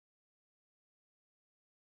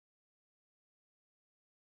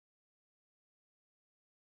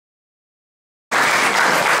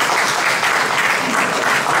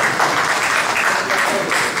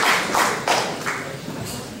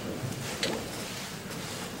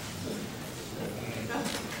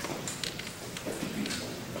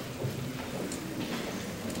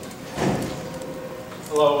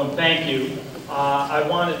Hello and thank you. I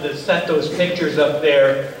wanted to set those pictures up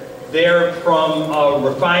there. They're from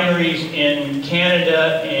refineries in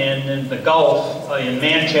Canada and in the Gulf, in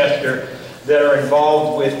Manchester, that are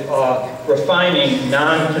involved with refining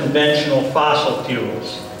non-conventional fossil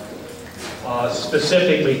fuels,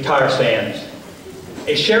 specifically tar sands.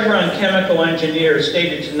 A Chevron chemical engineer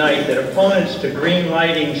stated tonight that opponents to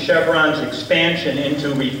green-lighting Chevron's expansion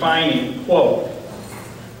into refining, quote,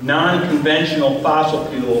 non-conventional fossil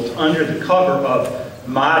fuels under the cover of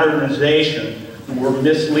modernization were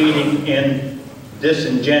misleading and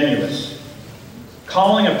disingenuous.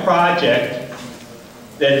 Calling a project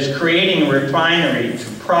that is creating a refinery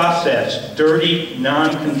to process dirty,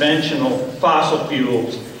 non-conventional fossil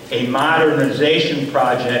fuels a modernization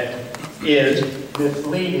project is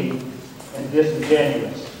misleading and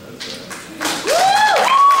disingenuous.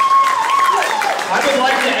 I would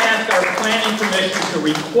like to ask our Planning Commission to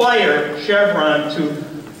require Chevron to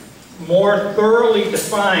more thoroughly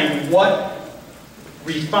define what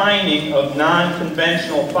refining of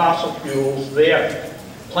non-conventional fossil fuels they are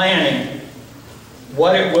planning,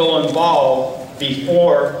 what it will involve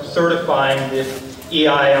before certifying this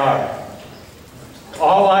EIR.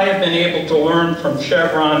 All I have been able to learn from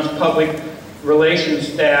Chevron's public relations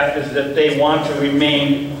staff is that they want to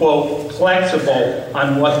remain, quote, flexible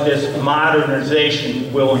on what this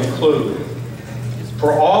modernization will include.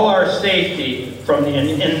 For all our safety from the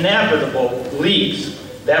inevitable leaks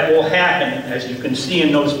that will happen, as you can see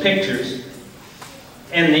in those pictures,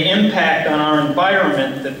 and the impact on our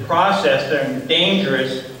environment that processing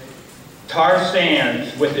dangerous tar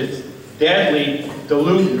sands with its deadly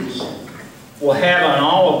pollutants will have on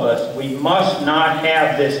all of us, we must not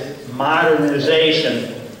have this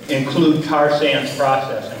modernization include tar sands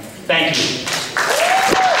processing. Thank you.